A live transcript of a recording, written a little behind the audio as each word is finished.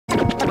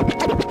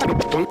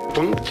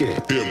Funky.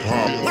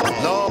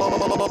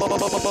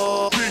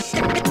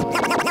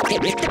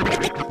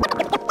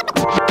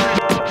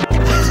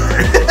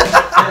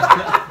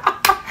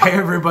 Hey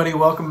everybody,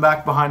 welcome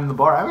back behind the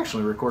bar. I've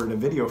actually recorded a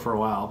video for a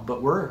while,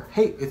 but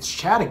hey, it's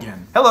Chad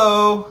again.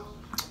 Hello.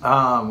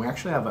 We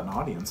actually have an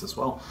audience as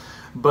well.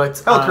 But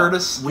hello,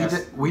 Curtis.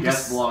 Guest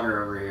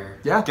blogger over here.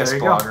 Yeah, guest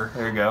blogger.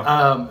 There you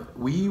go.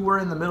 We were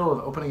in the middle of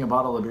opening a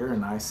bottle of beer,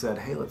 and I said,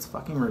 "Hey, let's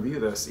fucking review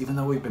this." Even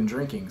though we've been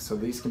drinking, so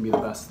these can be the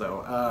best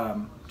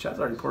though. Chad's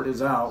already poured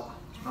his out.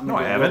 No,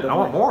 I haven't. I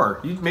want more.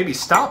 You maybe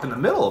stop in the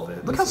middle of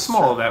it. Look how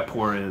small that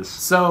pour is.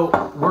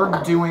 So we're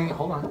doing.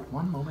 Hold on,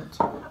 one moment.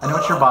 I know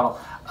it's your bottle.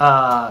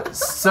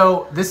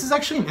 So this is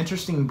actually an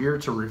interesting beer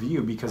to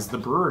review because the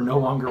brewer no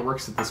longer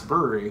works at this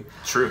brewery.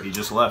 True, he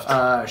just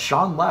left.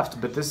 Sean left,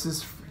 but this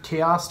is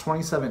Chaos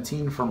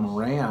 2017 from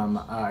Ram.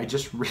 I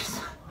just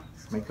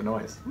make the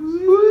noise.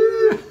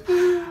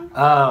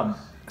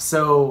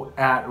 So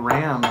at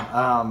Ram,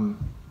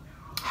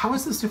 how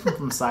is this different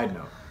from Side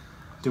Note?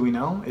 Do we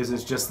know? Is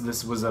it just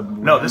this was a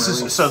no? This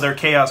is so their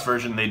Chaos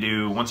version they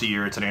do once a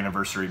year. It's an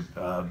anniversary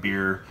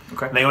beer.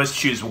 Okay. And they always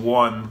choose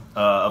one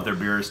of their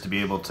beers to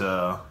be able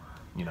to,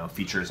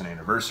 feature as an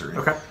anniversary.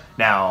 Okay.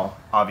 Now,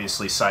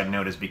 obviously, Side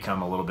Note has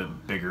become a little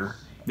bit bigger.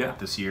 Yeah.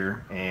 This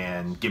year,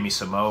 and Gimme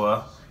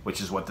Samoa,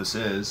 which is what this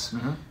is,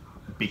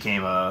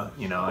 became a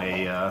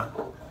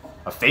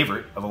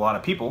favorite of a lot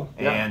of people,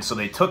 and so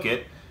they took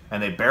it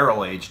and they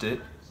barrel aged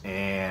it,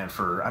 and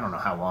for I don't know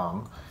how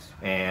long,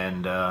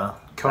 and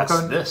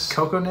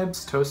Cocoa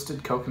nibs,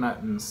 toasted coconut,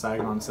 and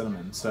Saigon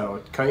cinnamon.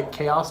 So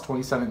Chaos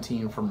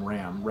 2017 from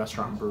Ram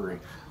Restaurant and Brewery.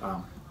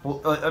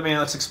 Well, I mean,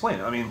 let's explain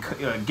it. I mean,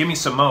 Gimme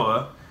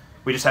Samoa.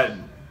 We just had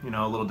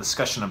a little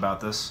discussion about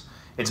this.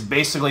 It's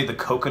basically the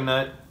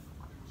coconut.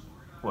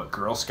 What,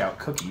 Girl Scout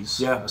cookies,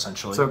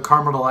 essentially. So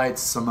caramel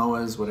delights,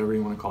 Samoas, whatever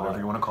you want to call it.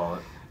 Whatever you want to call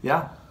it.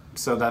 Yeah,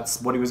 so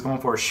that's what he was going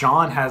for.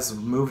 Sean has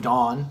moved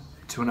on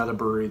to another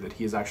brewery that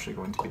he is actually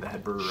going to be the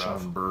head brewer of.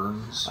 Sean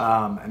Burns.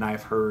 And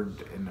I've heard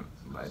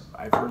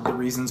the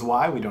reasons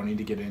why. We don't need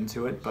to get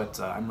into it, but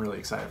I'm really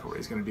excited for what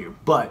he's going to do.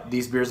 But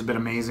these beers have been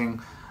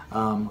amazing.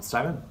 Let's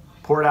dive in.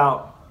 Pour it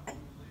out.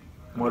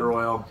 Motor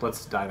oil.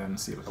 Let's dive in and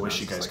see what I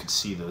wish you guys could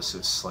see this.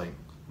 It's like,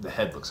 the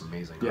head looks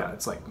amazing. Yeah,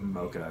 it's like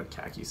mocha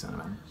khaki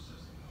cinnamon.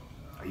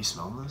 Are you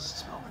smelling this?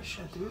 Smell this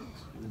shit, dude.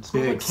 It smells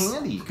Big like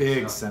candy.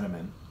 Big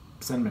cinnamon.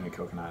 Cinnamon and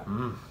coconut.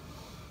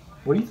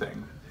 What do you think?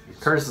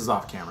 Curtis is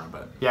off camera,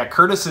 but... Yeah,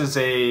 Curtis is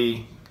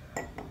a...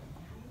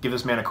 Give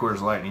this man a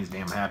Coors Light and he's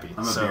damn happy.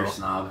 I'm a beer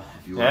snob,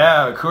 if you will.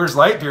 Yeah, a Coors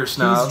Light beer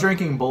snob. He's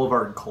drinking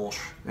Boulevard Kolsch,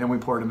 and we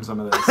poured him some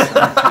of this.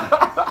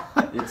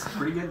 It's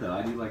pretty good, though.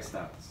 I do like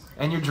stouts.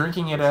 And you're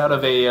drinking it out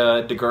of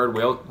a DeGard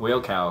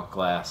whale cow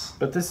glass.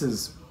 But this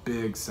is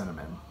big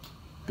cinnamon.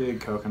 Big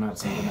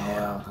coconuts and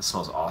vanilla. That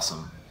smells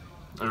awesome.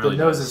 It The really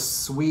nose does. is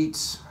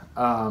sweet,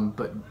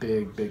 but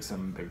big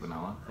cinnamon, big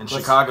vanilla. In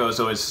Chicago, is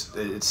always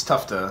it's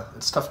tough to.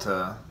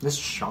 This is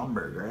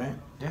Schaumburg, right?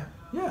 Yeah.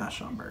 Yeah,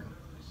 Schaumburg.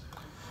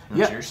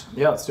 Yeah. Cheers.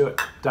 Yeah, let's do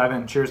it. Dive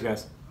in. Cheers,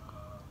 guys.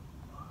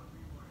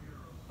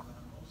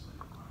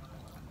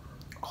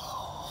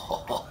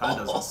 That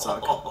doesn't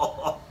suck.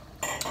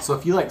 So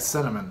if you like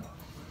cinnamon,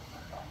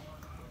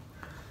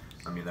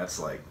 I mean, that's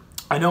like.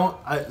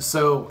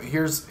 So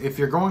here's, if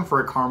you're going for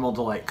a caramel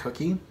delight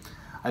cookie,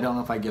 I don't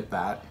know if I get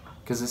that,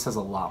 because this has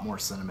a lot more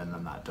cinnamon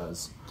than that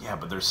does. Yeah,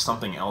 but there's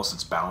something else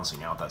that's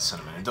balancing out that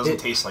cinnamon. It doesn't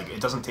taste like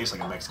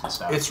a Mexican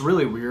stout. It's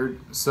really weird.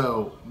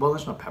 So, well,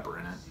 there's no pepper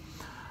in it.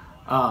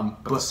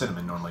 But the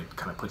cinnamon normally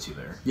kind of puts you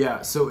there.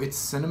 Yeah, so it's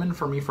cinnamon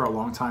for me for a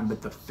long time,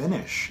 but the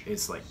finish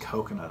is like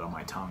coconut on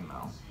my tongue,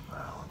 though.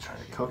 I'll try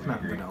to get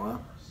Coconut and vanilla.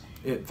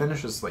 It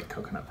finishes like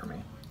coconut for me.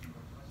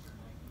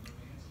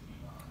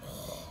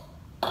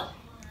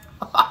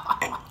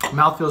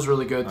 Mouth feels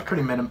really good. It's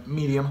pretty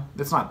medium.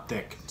 It's not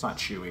thick. It's not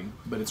chewy,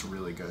 but it's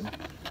really good.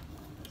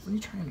 What are you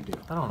trying to do?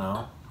 I don't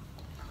know.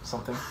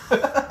 Something.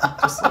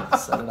 Just like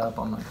set it up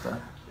on like the.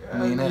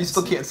 Lean it. You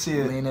still can't see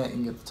it. Lean it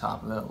and get the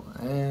top of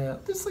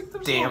it. There's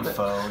Damn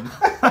phone.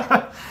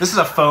 This is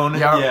a phone.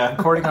 Yeah,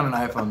 recording on an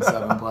iPhone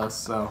 7 Plus.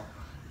 So,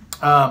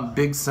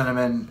 big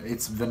cinnamon.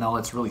 It's vanilla.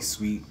 It's really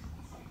sweet.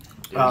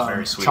 It is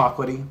very sweet.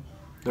 Chocolatey.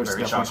 There's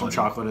Very definitely some chocolatey.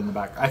 chocolate in the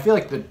back. I feel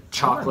like the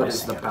chocolate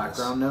is the Yeah, it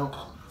background note.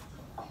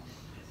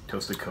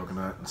 Toasted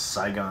coconut and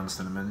Saigon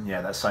cinnamon.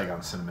 Yeah, that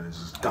Saigon cinnamon is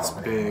just It's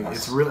dominating. big.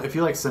 It's really. If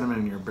you like cinnamon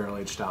in your barrel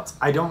aged stouts,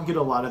 I don't get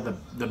a lot of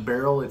the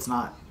barrel. It's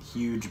not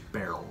huge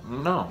barrel.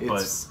 No,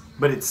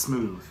 but it's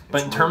smooth.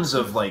 But in terms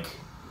of like,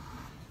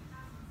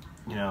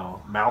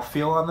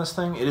 mouthfeel on this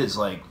thing, it is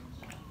like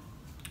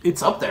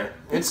it's up there.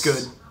 It's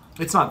good.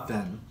 It's not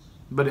thin,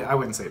 but I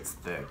wouldn't say it's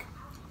thick.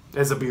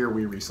 As a beer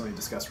we recently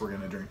discussed we're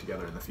going to drink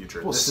together in the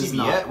future. Well, this is CBS.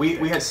 not We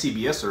thick. had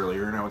CBS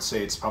earlier, and I would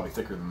say it's probably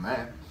thicker than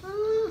that.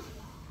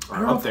 I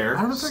don't know Up if- there.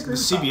 I don't know if I agree The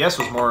with that. CBS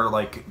was more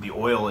like the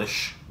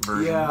oil-ish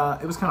version. Yeah,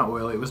 it was kind of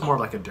oily. It was more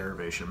like a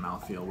derivation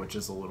mouthfeel, which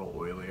is a little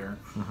oilier.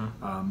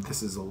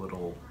 This is a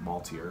little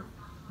maltier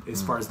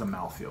as far as the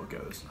mouthfeel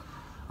goes.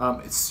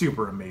 It's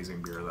super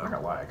amazing beer, though. I'm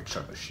not gonna lie, I could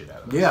chug the shit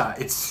out of it. Yeah,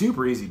 it's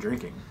super easy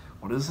drinking.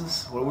 What is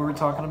this? What were we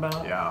talking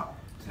about? Yeah.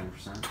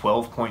 10%.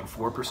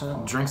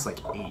 12.4%. Drinks like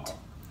 8.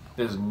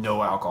 There's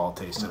no alcohol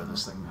tasted in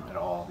this thing at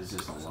all. There's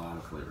just a lot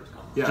of flavors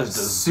going. Yeah,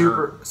 Just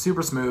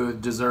super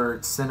smooth.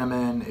 Dessert,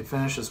 cinnamon. It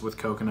finishes with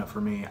coconut for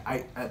me.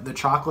 The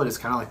chocolate is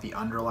kind of like the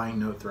underlying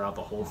note throughout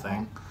the whole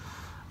thing.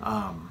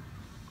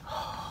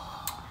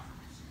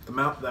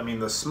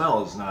 The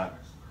smell is not.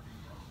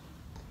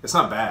 It's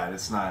not bad.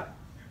 It's not.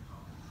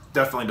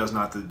 Definitely does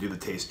not do the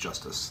taste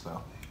justice,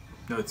 though.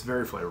 No, it's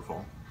very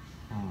flavorful.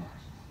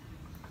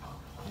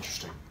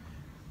 Interesting.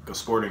 Go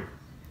sporting.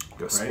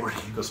 Go sporting.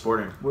 Go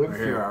sporting. We have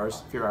a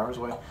few hours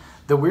away.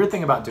 The weird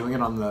thing about doing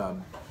it on the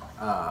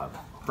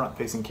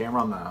front-facing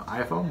camera on the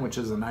iPhone, which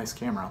is a nice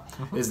camera,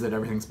 is that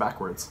everything's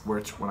backwards.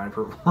 Which when I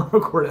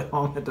record at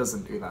home, it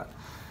doesn't do that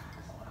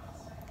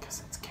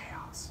because it's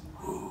chaos.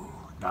 Ooh,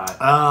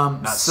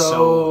 not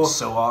so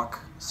Soak.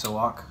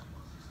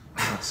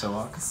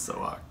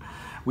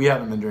 We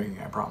haven't been drinking,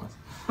 I promise.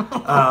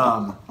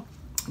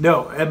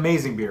 No,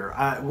 amazing beer.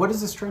 What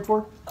does this trade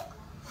for?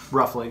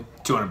 Roughly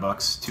 $200.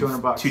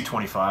 $200.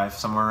 $225,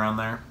 somewhere around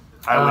there.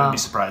 I wouldn't be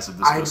surprised if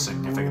this goes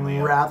significantly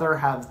up. I'd rather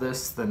have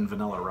this than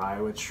Vanilla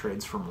Rye, which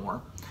trades for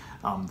more.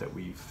 That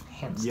we've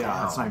hands yeah,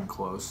 down. it's not even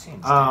close.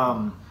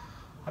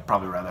 I'd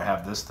probably rather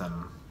have this than.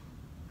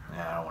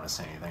 Yeah, I don't want to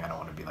say anything. I don't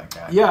want to be like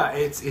that. Yeah,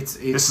 it's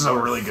This is a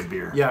really good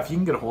beer. Yeah, if you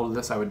can get a hold of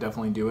this, I would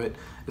definitely do it.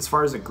 As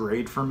far as a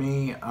grade for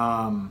me,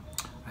 I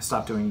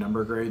stopped doing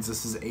number grades.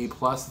 This is A+.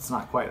 It's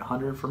not quite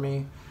 100 for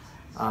me.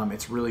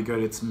 It's really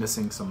good. It's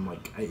missing some,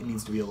 like, it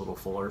needs to be a little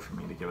fuller for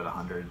me to give it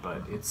 100,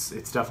 but it's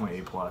definitely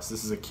A+.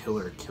 This is a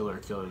killer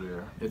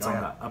beer. It's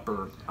on the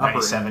upper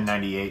 97, end.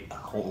 98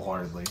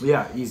 wholeheartedly.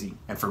 Yeah, easy.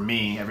 And for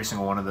me, every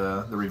single one of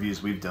the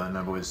reviews we've done,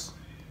 I've always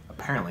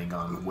apparently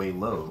gone way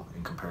low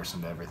in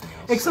comparison to everything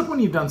else. Except when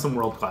you've done some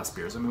world-class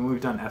beers. I mean, we've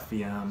done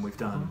FVM, we've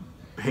done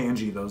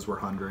Pangy, those were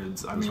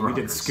hundreds. I mean, we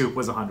did Scoop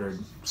was 100.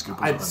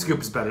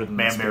 Scoop is better than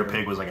Man Bear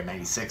Pig was like a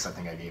 96, I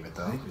think I gave it,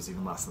 though. I think it was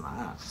even less than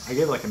that. I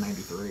gave it like a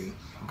 93.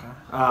 Okay.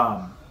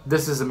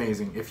 This is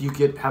amazing. If you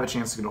have a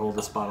chance to get a hold of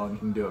this bottle and you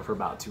can do it for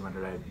about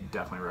 200, I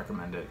definitely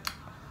recommend it.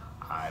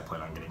 I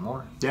plan on getting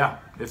more. Yeah,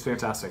 it's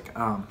fantastic.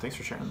 Thanks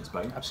for sharing this,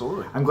 buddy.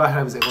 Absolutely. I'm glad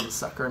I was able to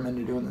sucker him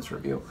into doing this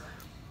review.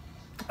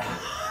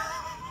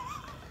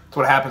 That's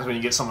what happens when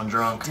you get someone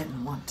drunk. I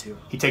didn't want to.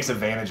 He takes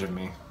advantage of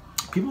me.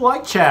 People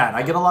like Chad.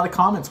 I get a lot of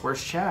comments.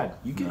 Where's Chad?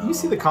 You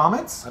see the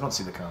comments? I don't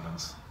see the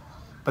comments.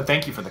 But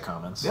thank you for the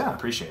comments. Yeah. I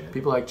appreciate it.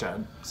 People like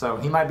Chad. So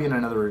he might be in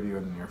another review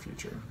in the near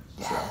future.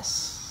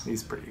 Yes. So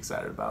he's pretty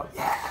excited about.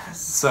 Yes.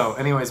 So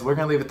anyways, we're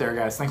going to leave it there,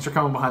 guys. Thanks for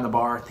coming behind the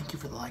bar. Thank you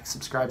for the likes,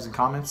 subscribes, and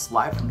comments.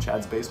 Live from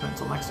Chad's basement.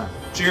 Until next time.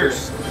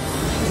 Cheers.